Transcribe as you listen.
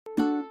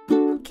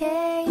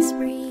case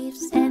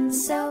briefs, and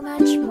so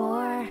much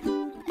more.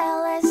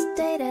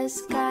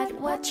 LSData's got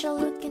what you're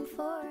looking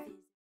for.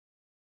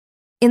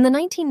 In the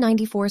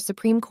 1994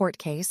 Supreme Court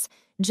case,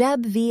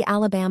 Jebb v.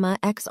 Alabama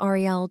ex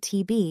rel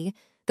TB,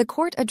 the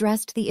court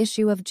addressed the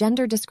issue of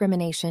gender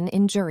discrimination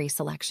in jury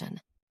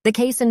selection. The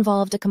case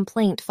involved a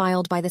complaint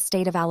filed by the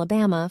state of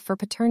Alabama for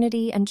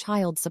paternity and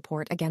child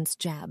support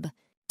against Jebb.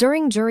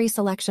 During jury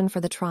selection for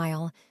the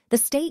trial, the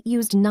state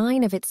used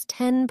 9 of its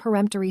 10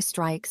 peremptory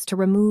strikes to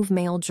remove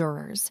male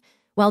jurors,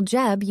 while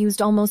Jebb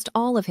used almost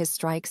all of his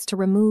strikes to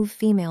remove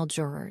female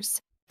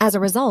jurors. As a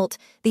result,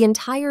 the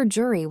entire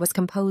jury was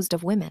composed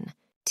of women.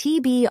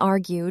 TB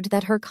argued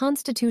that her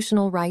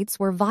constitutional rights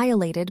were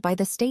violated by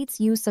the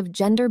state's use of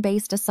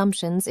gender-based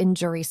assumptions in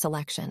jury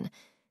selection,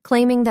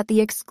 claiming that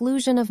the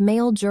exclusion of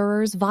male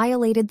jurors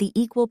violated the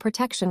Equal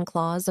Protection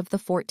Clause of the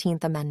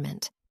 14th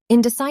Amendment. In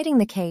deciding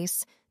the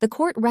case, the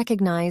court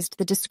recognized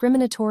the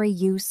discriminatory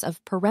use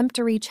of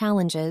peremptory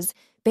challenges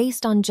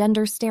based on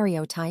gender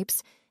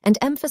stereotypes and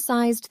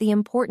emphasized the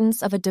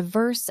importance of a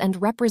diverse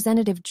and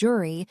representative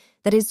jury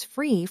that is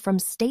free from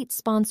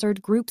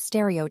state-sponsored group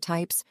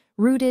stereotypes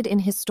rooted in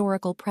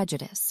historical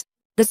prejudice.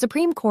 The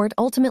Supreme Court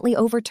ultimately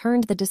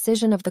overturned the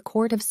decision of the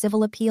Court of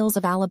Civil Appeals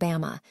of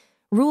Alabama,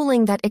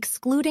 ruling that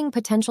excluding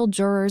potential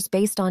jurors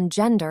based on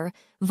gender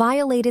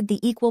violated the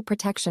Equal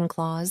Protection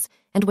Clause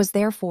and was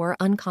therefore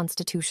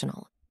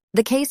unconstitutional.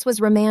 The case was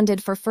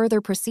remanded for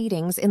further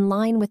proceedings in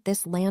line with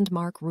this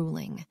landmark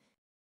ruling.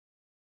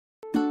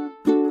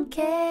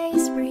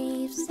 Case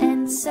briefs,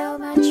 and so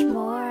much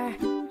more.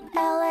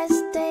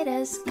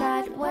 LSData's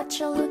got what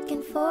you're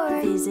looking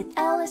for. Visit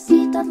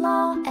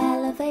lsd.law,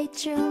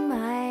 elevate your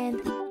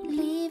mind.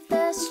 Leave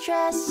the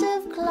stress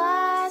of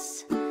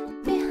class.